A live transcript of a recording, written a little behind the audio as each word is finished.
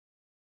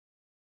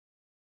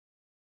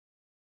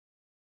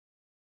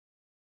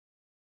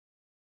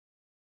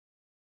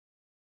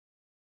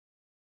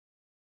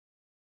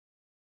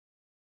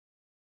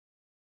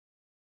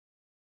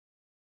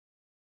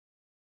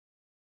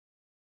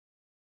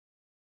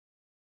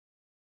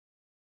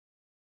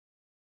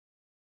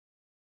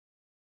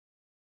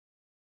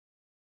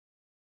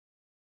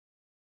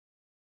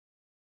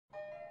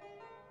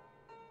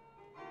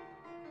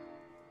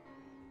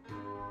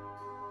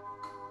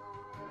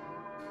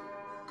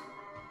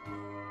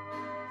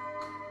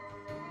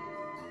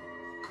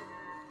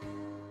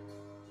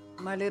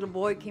My little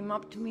boy came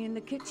up to me in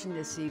the kitchen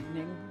this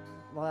evening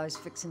while I was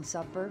fixing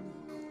supper,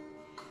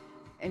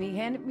 and he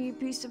handed me a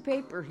piece of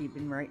paper he'd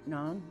been writing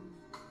on.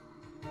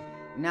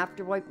 And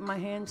after wiping my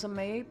hands on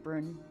my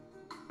apron,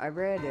 I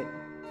read it,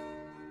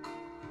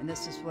 and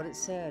this is what it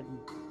said.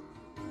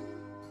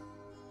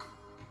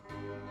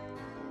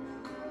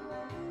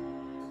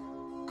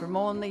 For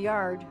mowing the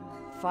yard,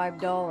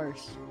 $5.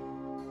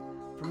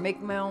 For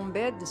making my own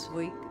bed this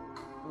week,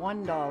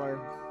 $1.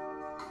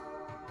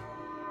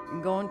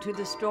 And going to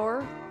the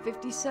store,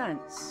 50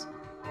 cents.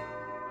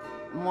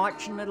 And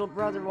watching little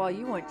brother while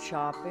you went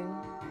shopping,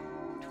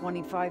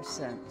 25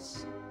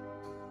 cents.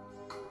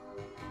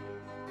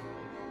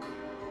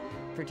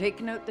 For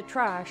taking out the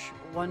trash,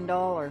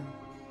 $1.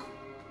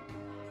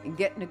 And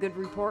getting a good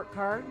report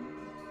card,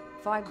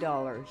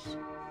 $5.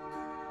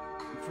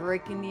 And for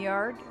raking the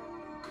yard,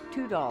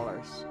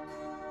 $2.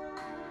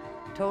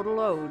 Total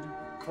owed,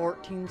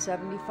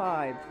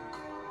 $14.75.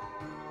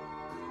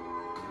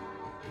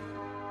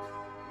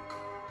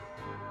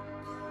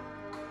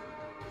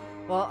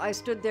 Well, I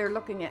stood there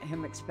looking at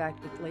him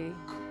expectantly,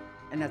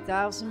 and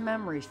 1,000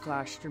 memories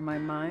flashed through my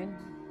mind.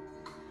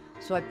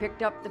 So I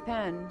picked up the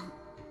pen,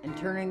 and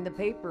turning the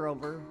paper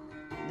over,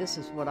 this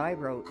is what I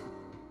wrote.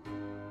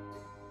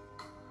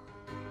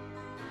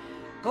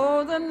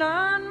 For the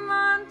 9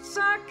 months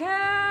I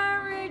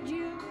carried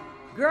you,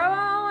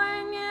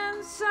 growing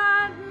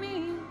inside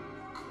me,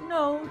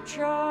 no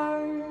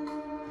charge.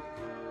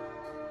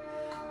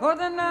 For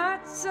the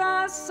nights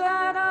I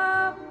sat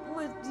up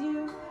with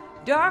you,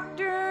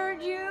 doctored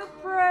you,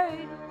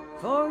 prayed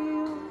for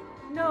you,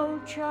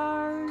 no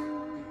charge.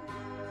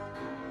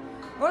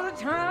 For the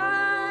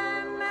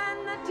time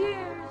and the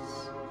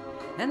tears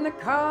and the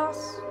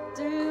cost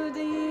through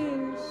the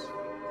years,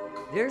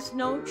 there's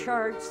no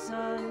charge,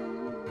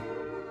 son.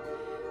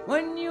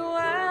 When you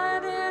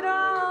add it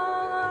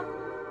all up,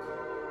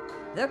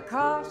 the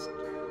cost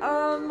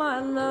of my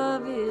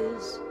love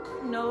is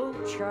no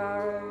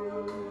charge.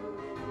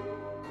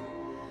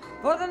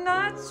 For the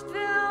nights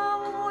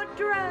filled with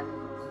dread,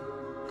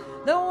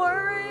 the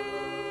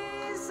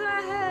worries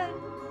ahead,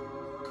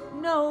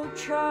 no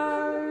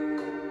charge.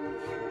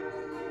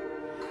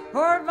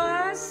 For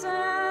advice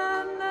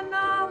and the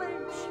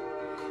knowledge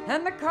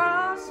and the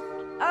cost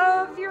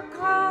of your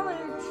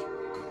college,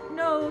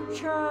 no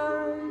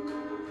charge.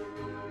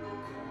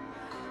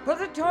 For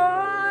the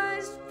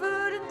toys,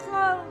 food and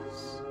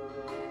clothes,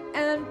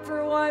 and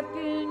for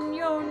wiping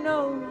your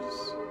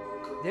nose,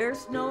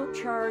 there's no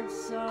charge,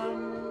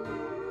 son.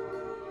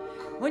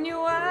 When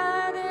you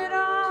add it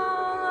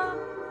all up,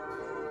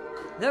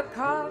 the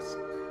cost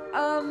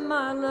of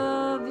my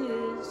love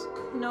is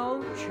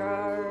no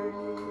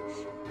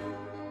charge.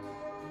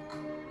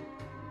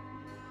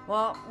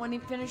 Well, when he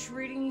finished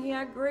reading, he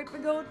had great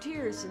big old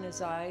tears in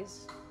his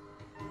eyes.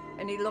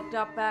 And he looked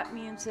up at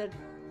me and said,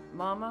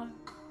 "Mama,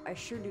 I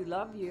sure do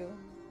love you."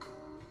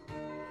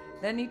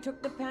 Then he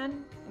took the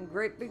pen and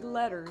great big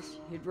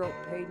letters he'd wrote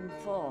paid in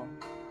full.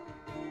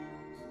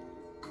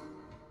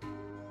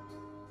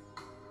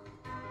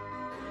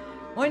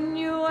 When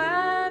you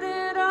add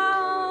it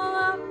all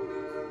up,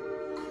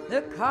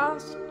 the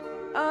cost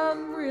of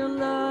real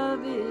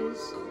love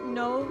is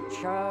no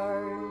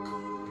charge.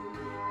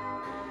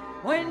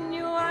 When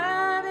you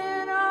add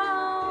it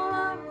all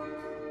up,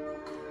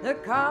 the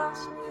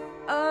cost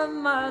of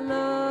my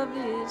love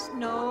is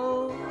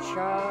no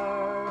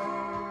charge.